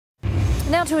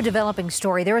Now to a developing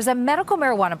story. There is a medical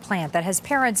marijuana plant that has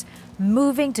parents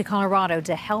moving to Colorado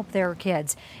to help their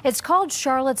kids. It's called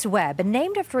Charlotte's Web and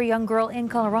named after a young girl in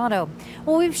Colorado.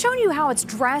 Well, we've shown you how it's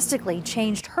drastically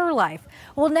changed her life.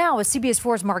 Well, now, as CBS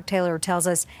 4's Mark Taylor tells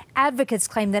us, advocates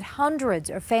claim that hundreds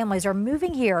of families are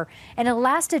moving here in a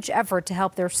last-ditch effort to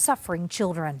help their suffering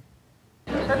children.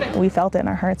 We felt it in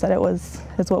our hearts that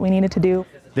it's what we needed to do.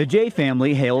 The J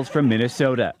family hails from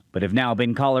Minnesota, but have now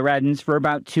been Coloradans for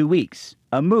about 2 weeks.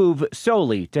 A move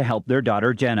solely to help their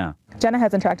daughter, Jenna. Jenna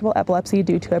has intractable epilepsy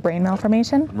due to a brain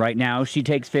malformation. Right now, she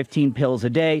takes 15 pills a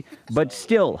day, but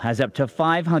still has up to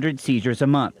 500 seizures a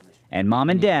month. And mom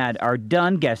and dad are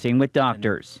done guessing with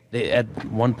doctors. At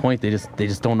one point, they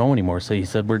just don't know anymore. So he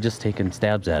said, we're just taking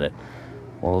stabs at it.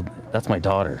 Well, that's my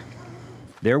daughter.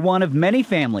 They're one of many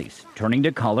families turning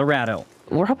to Colorado.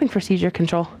 We're hoping for seizure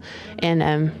control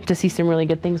and to see some really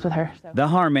good things with her. The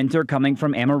Harmons are coming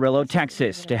from Amarillo,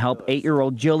 Texas to help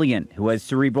 8-year-old Jillian, who has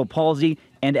cerebral palsy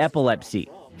and epilepsy.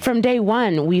 From day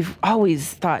one, we've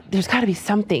always thought there's got to be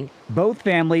something. Both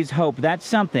families hope that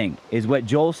something is what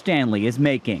Joel Stanley is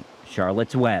making,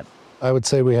 Charlotte's Web. I would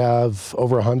say we have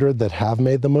over 100 that have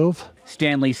made the move.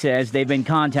 Stanley says they've been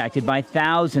contacted by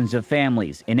thousands of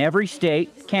families in every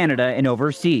state, Canada, and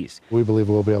overseas. We believe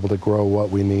we'll be able to grow what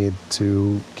we need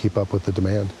to keep up with the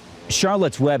demand.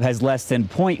 Charlotte's Web has less than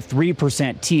 0.3%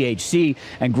 THC,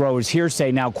 and growers here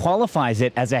say now qualifies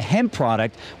it as a hemp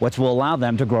product, which will allow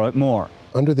them to grow it more.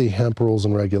 Under the hemp rules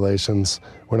and regulations,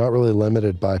 we're not really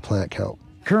limited by plant count.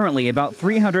 Currently, about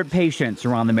 300 patients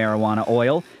are on the marijuana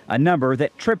oil, a number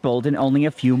that tripled in only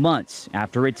a few months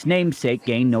after its namesake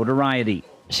gained notoriety.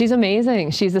 She's amazing.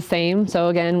 She's the same. So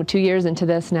again, 2 years into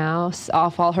this now,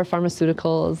 off all her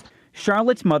pharmaceuticals.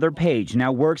 Charlotte's mother, Paige,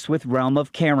 now works with Realm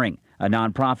of Caring, a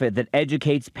nonprofit that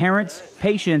educates parents,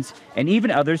 patients, and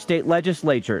even other state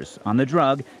legislatures on the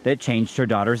drug that changed her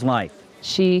daughter's life.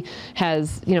 She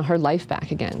has, her life back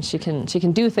again. She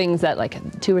can do things that like a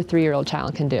 2 or 3 year old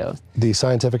child can do. The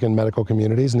scientific and medical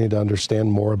communities need to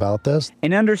understand more about this.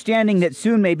 An understanding that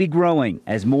soon may be growing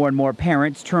as more and more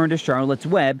parents turn to Charlotte's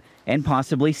Web and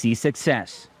possibly see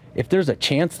success. If there's a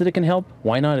chance that it can help,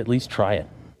 why not at least try it?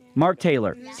 Mark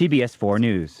Taylor, CBS 4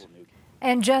 News.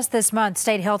 And just this month,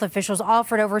 state health officials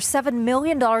offered over $7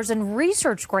 million in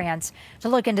research grants to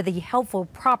look into the helpful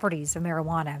properties of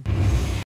marijuana.